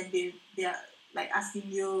married, then they are like asking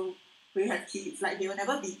you, will you have kids? Like they will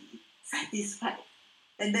never be satisfied.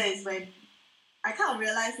 And that is when I kind of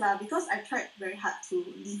realized lah, because I tried very hard to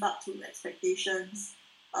live up to expectations,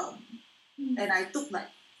 and I took like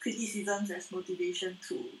criticisms as motivation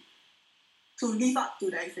to live up to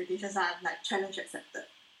the expectations. I'm like challenge accepted.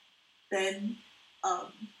 Then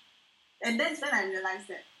and that's when I realized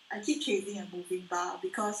that I keep chasing a moving bar,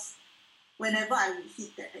 because whenever I would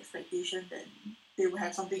hit that expectation, then they would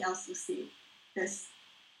have something else to say.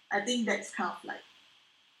 I think that's kind of like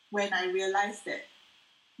when I realized that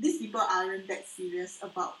these people aren't that serious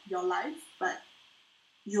about your life, but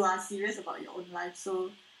you are serious about your own life.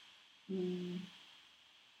 So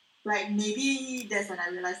like maybe that's when I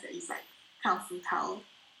realized that it's like kind of futile.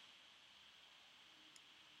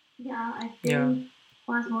 Yeah, I think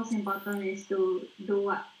what's most important is to do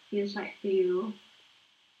what feels right to you,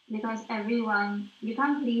 because you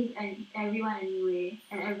can't please everyone anyway,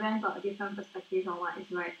 and everyone got a different perspective on what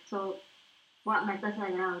is right. So what matters at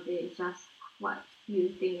the end of the day is just what you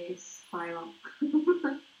think is fine.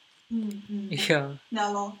 Yeah. Yeah,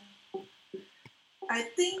 lor. I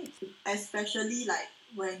think especially like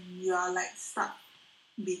when you are like stuck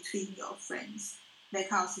between your friends, that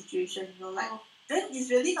kind of situation, like then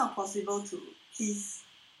it's really not possible to please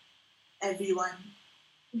everyone.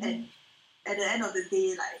 And at the end of the day,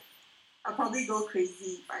 like I'll probably go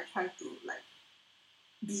crazy if I try to like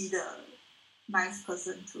be nice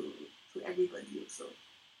person to everybody also.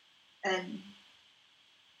 And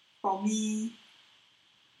for me,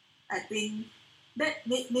 I think that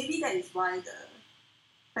maybe that is why the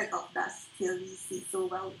fact of dust theory sits so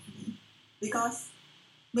well with me, because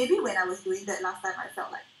maybe when I was doing that last time, I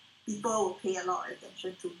felt like people will pay a lot of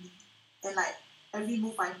attention to me, and like every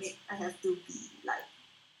move I make, I have to be like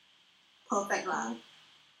perfect lah.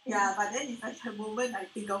 Yeah, but then it's like the moment I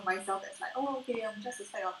think of myself as like, oh, okay, I'm just a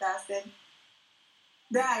speck of dust,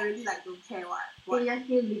 then I really like don't care what. You just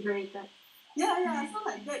feel liberated. Yeah. So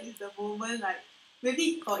like that is the moment, like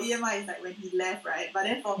maybe for EMI it's like when he left, right? But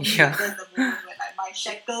then for me, Yeah. that's the moment when like my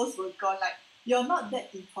shackles were gone. Like you're not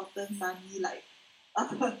that important, Sunny. Like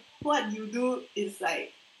what you do is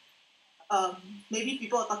like maybe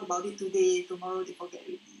people will talk about it today, tomorrow they forget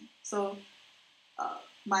already. So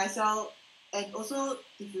might as well, and also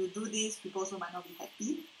if you do this, people also might not be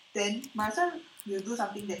happy. Then might as well you do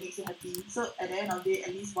something that makes you happy. So at the end of the day,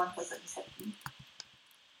 at least one person is happy.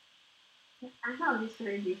 I heard of this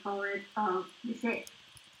story before where they said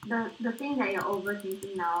the thing that you're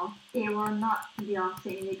overthinking now, it will not be of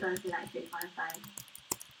significance in like 6 months time.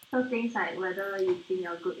 So things like whether you think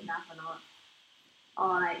you're good enough or not,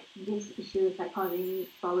 or like this issue is like causing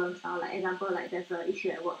problems now. Like example, like there's an issue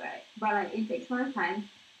at work, right? But like in 6 months time,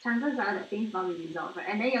 chances are that things not be resolved, right?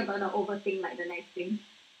 And then you're gonna overthink like the next thing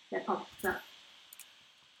that pops up.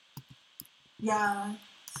 Yeah.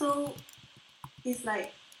 So it's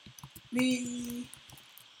like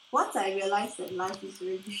once I realized that life is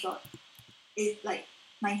really short, it's like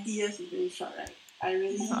 90 years is really short, right? I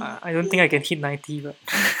really I don't think I can hit 90, but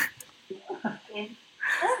Yeah.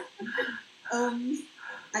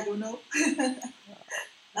 I don't know.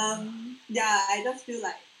 Yeah, I just feel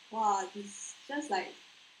like wow, it's just like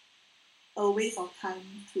a waste of time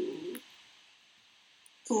to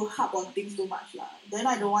harp on things too much lah. Then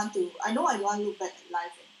I don't want to. I know I don't want to look back at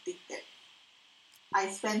life and think that I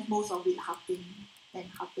spent most of it harping on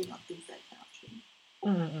things that I cannot change.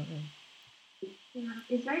 Yeah,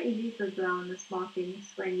 it's very easy to dwell on the small things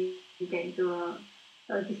when you get into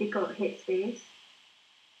a difficult headspace.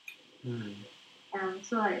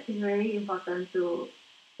 So like, it's very important to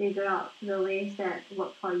figure out the ways that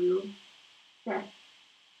work for you. Yeah.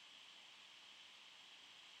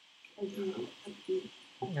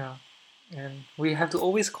 yeah. And we have to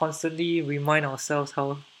always constantly remind ourselves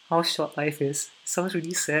how short life is. Sounds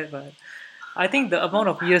really sad, but I think the amount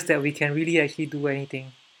of years that we can really actually do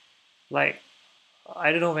anything, like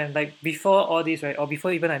I don't know, man, like before all this, right, or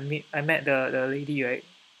before even I met the lady, right,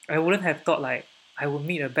 I wouldn't have thought like I would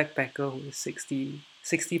meet a backpacker who is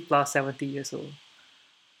 60 plus 70 years old.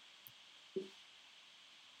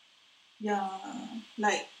 Yeah,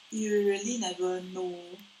 like you really never know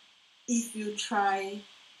if you try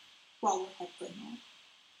what will happen. No?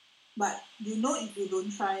 But you know if you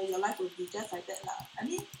don't try, your life will be just like that lah. I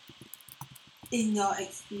mean, in your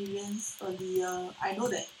experience earlier, I know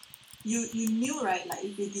that you knew, right, like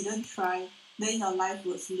if you didn't try, then your life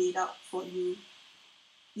was laid out for you.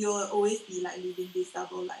 You'll always be like living this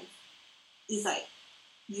double life. It's like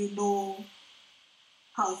you know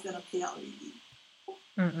how it's gonna play out already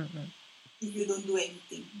if you don't do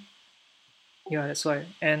anything. Yeah, that's why.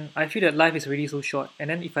 And I feel that life is really so short. And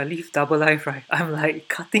then if I live double life, right, I'm like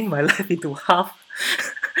cutting my life into half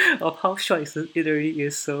of how short it already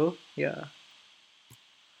is. So yeah.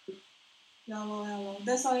 Yeah,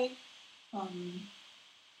 that's why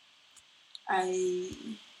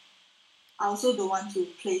I also don't want to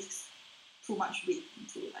place too much weight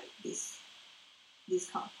into like this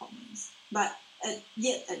kind of comments. But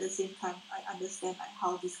yet at the same time, I understand like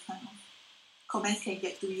how this kind of comments can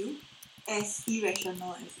get to you, as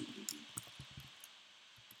irrational as it may be.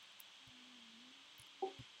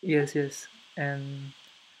 Yes. And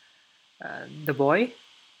the boy,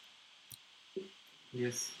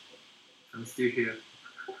 Yes, I'm still here.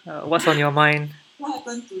 what's on your mind? What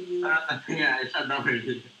happened to you? Yeah, I shut down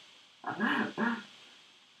already.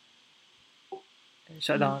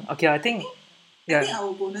 Shut down. Okay, I think I think yeah,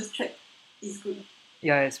 our bonus track is good.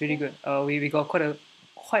 yeah, it's really good. We got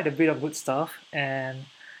quite a bit of good stuff, and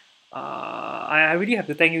I really have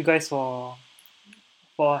to thank you guys for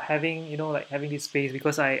having like having this space,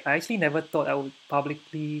 because I actually never thought I would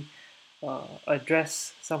publicly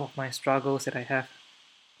address some of my struggles that I have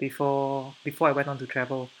before I went on to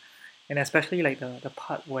travel, and especially like the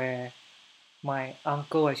part where my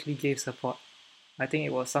uncle actually gave support. I think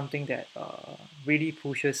it was something that really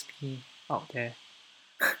pushes me out there.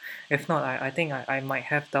 If not, I think I might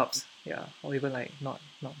have doubts, yeah, or even like not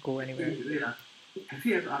go anywhere. Wait, have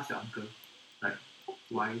you ever asked your uncle, like,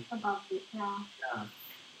 why? About it, yeah.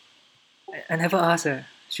 Yeah. I never asked.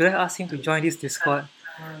 Should I ask him to join this Discord?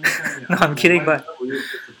 Yeah, No, I'm kidding, but why would you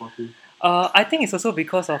feel supportive? I think it's also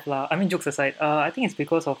because of I mean, jokes aside, I think it's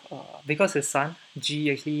because his son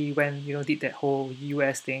G actually went, did that whole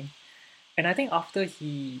US thing, and I think after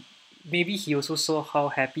maybe he also saw how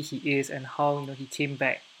happy he is and how he came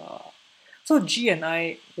back. So G and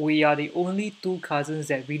I, we are the only two cousins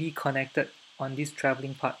that really connected on this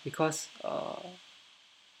traveling part because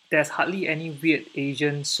there's hardly any weird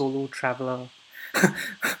Asian solo traveler.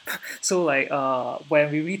 So like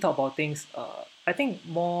when we really talk about things, I think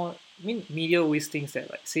more I mean media always thinks that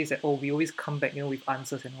like says that, oh, we always come back with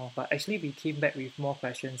answers and all, but actually we came back with more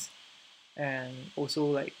questions, and also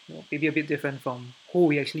like maybe a bit different from who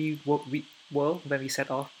we actually were when we set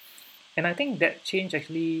off. And I think that change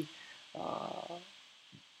actually uh,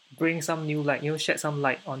 bring some new light, shed some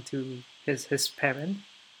light onto his parent,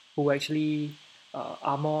 who actually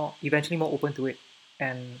are more eventually more open to it.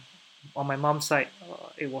 And on my mom's side,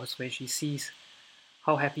 it was when she sees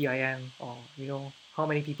how happy I am, or how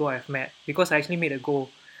many people I've met, because I actually made a goal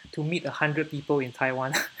to meet 100 people in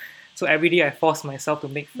Taiwan. So every day I force myself to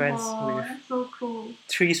make friends Wow, with that's so cool.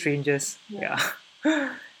 3 strangers. Yeah.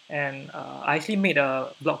 Yeah. And I actually made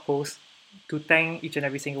a blog post to thank each and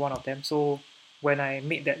every single one of them. So when I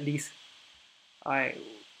made that list, I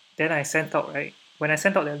then I sent out right. When I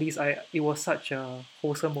sent out that list, it was such a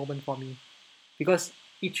wholesome moment for me because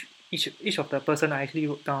each of the person I actually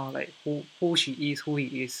wrote down like who she is, who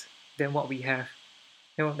he is, then what we have,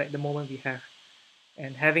 like the moment we have,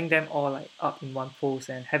 and having them all like up in one post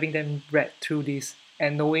and having them read through this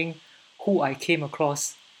and knowing who I came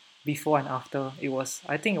across before and after,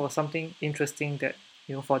 I think it was something interesting that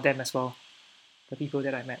for them as well, the people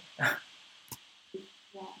that I met.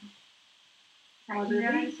 Yeah. Oh, Like the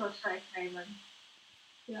really way- social experiment.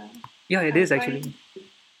 Yeah. Yeah, it I is find actually.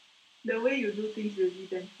 the way you do things really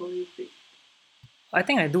damn prolific. I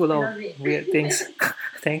think I do a I lot love of it. weird things.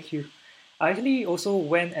 Thank you. I actually also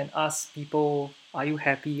went and asked people, "Are you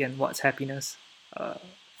happy?" and "What's happiness?" Uh,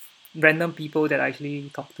 Random people that I actually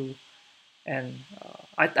talked to, and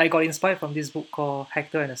I got inspired from this book called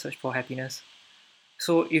Hector and the Search for Happiness.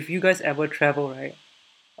 So if you guys ever travel, right,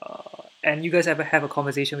 and you guys ever have a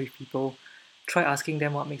conversation with people, try asking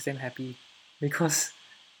them what makes them happy, because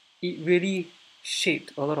it really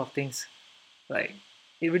shaped a lot of things. Like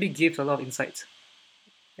it really gives a lot of insights.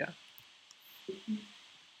 Yeah.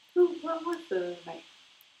 So what's the like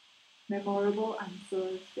memorable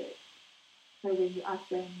answers that like when you ask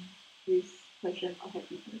them this question of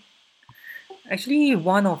happiness? Actually,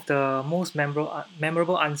 one of the most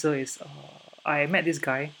memorable answer is I met this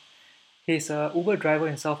guy. He's a Uber driver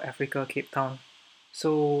in South Africa, Cape Town.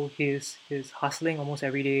 So he's hustling almost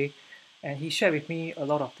every day, and he shared with me a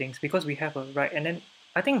lot of things because we have a ride. And then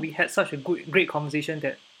I think we had such a great conversation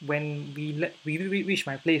that when we reached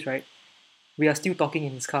my place, right, we are still talking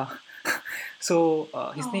in his car. So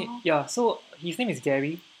Aw. so his name is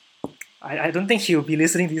Gary. I don't think he'll be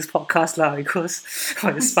listening to this podcast lah because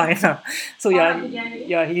but it's fine lah. So Shout yeah out to Gary.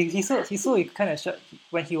 yeah he kind of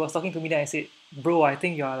when he was talking to me, then I said, bro, I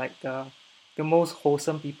think you are like the most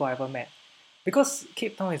wholesome people I ever met, because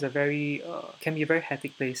Cape Town is a very can be a very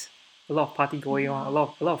hectic place, a lot of party going on, a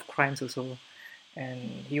lot of crimes also.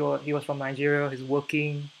 And he was from Nigeria.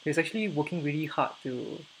 He's actually working really hard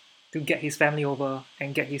to get his family over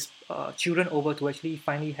and get his children over to actually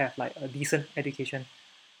finally have like a decent education.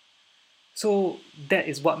 So that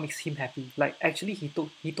is what makes him happy. Like actually he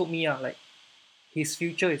told me like his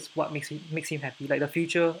future is what makes him happy. Like the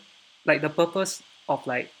future, like the purpose of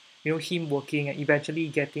like him working and eventually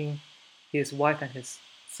getting his wife and his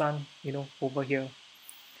son over here.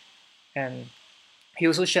 And he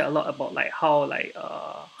also shared a lot about like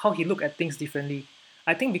how he look at things differently.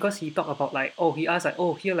 I think because he talked about like, oh, he asked like,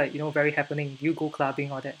 oh, here like very happening, do you go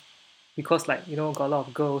clubbing, all that, because like got a lot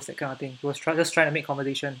of girls, that kind of thing. He was just trying to make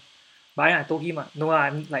conversation. But then I told him, no,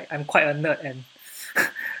 I'm quite a nerd, and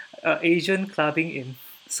Asian clubbing in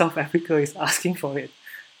South Africa is asking for it.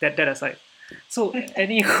 That aside. So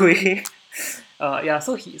anyway, yeah.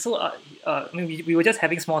 I mean, we were just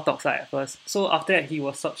having small talks like, at first. So after that, he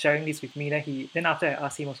was sharing this with me. Then after I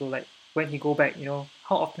asked him also like when he go back, how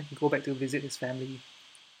often he go back to visit his family.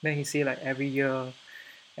 Then he say like every year,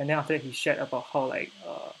 and then after that he shared about how like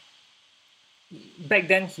back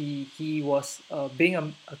then he was being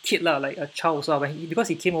a kid lah, like a child also when because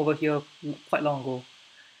he came over here quite long ago.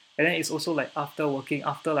 And then it's also like after working,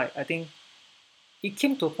 after like I think it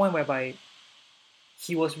came to a point whereby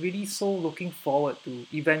he was really so looking forward to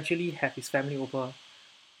eventually have his family over.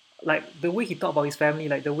 Like the way he talked about his family,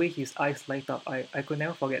 like the way his eyes light up, I could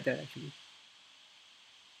never forget that actually.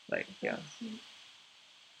 Like yeah. That's sweet.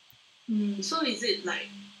 So is it like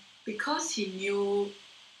because he knew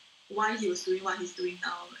why he was doing what he's doing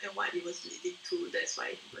now and what he was leading to, that's why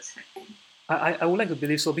he was happy? I would like to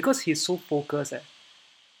believe so because he's so focused.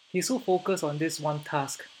 He's so focused on this one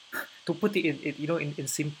task. To put it in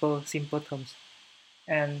simple terms,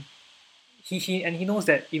 and he knows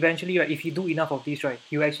that eventually, right, if he do enough of this, right,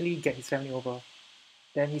 he will actually get his family over.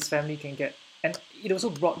 Then his family can get. And it also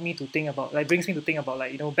brings me to think about, like,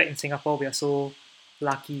 back in Singapore we are so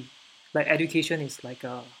lucky. Like, education is like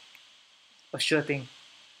a sure thing,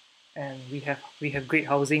 and we have great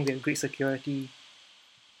housing, we have great security,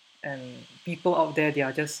 and people out there, they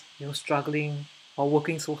are just struggling or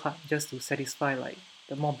working so hard just to satisfy like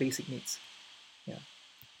the more basic needs. Yeah.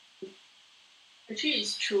 Actually,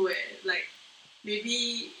 it's true. Like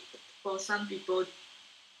maybe for some people,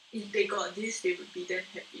 if they got this, they would be then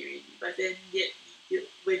happy already. But then yet,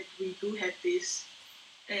 when we do have this,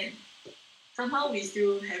 and somehow we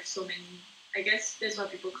still have so many. I guess that's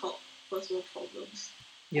what people call first world problems.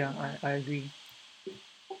 Yeah, I agree.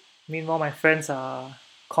 Meanwhile, my friends are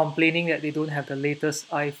complaining that they don't have the latest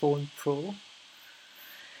iPhone Pro.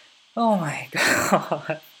 Oh my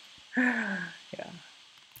god. Yeah.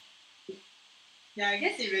 Yeah, I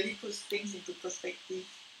guess it really puts things into perspective.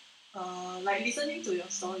 Like listening to your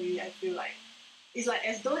story, I feel like it's like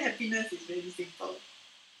as though happiness is very simple.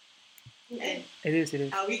 And It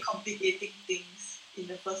is. are we complicating things in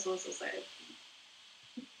the first world society?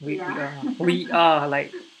 We are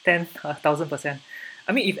like 10,000%.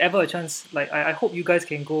 I mean, if ever a chance, like I hope you guys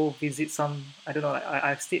can go visit some. I don't know. Like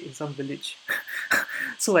I've stayed in some village,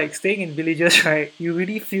 so like staying in villages, right? You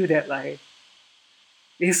really feel that like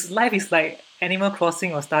this life is like Animal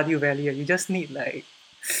Crossing or Stardew Valley. You just need like,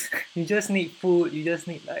 you just need food. You just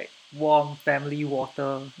need like warm family,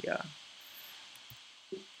 water. Yeah.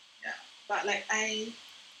 Yeah, but like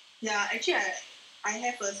actually I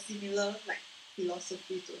have a similar like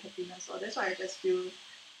philosophy to happiness, so that's why I just feel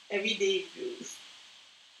every day if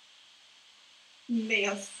you make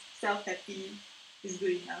yourself happy is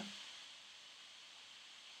good enough.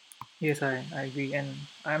 Yes, I agree, and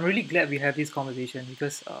I'm really glad we have this conversation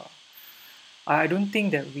because I don't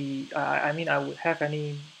think that I mean, I would have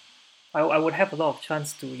any. I would have a lot of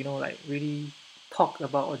chance to like really talk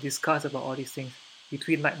about or discuss about all these things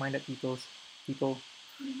between like-minded people.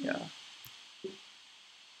 Yeah,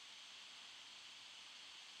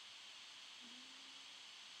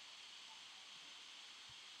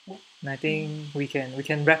 and I think we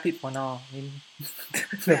can wrap it for now. I mean,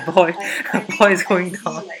 the Yeah, boy I the boy think is I going see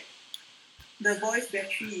down. like the voice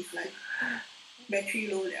battery is like battery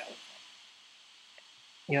low now.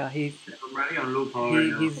 Yeah, I'm running on low power right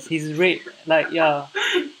now. he's red. Like, yeah.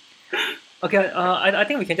 Okay, I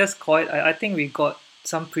think we can just call it. I think we got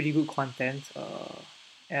some pretty good content.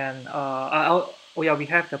 And oh yeah, we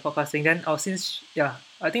have the podcasting. Then since yeah,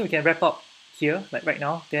 I think we can wrap up here, like right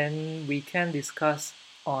now. Then we can discuss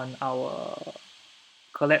on our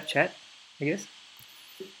collab chat, I guess.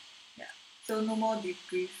 Yeah. So no more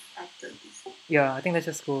debrief after this. Yeah, I think let's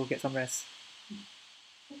just go get some rest.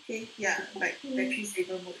 Okay. Yeah, like battery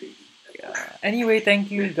saver mode already. Yeah. Anyway,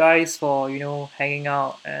 thank you guys for hanging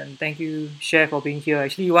out, and thank you Cher for being here.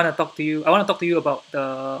 Actually, I want to talk to you about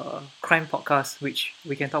the crime podcast, which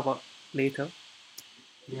we can talk about later.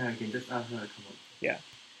 Yeah, I can just ask her to come up. Yeah.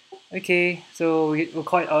 Okay. So we'll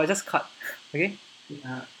call it. I'll just cut. Okay.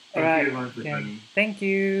 Yeah. All Thank you right. everyone for Yeah. joining. Thank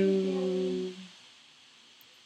you.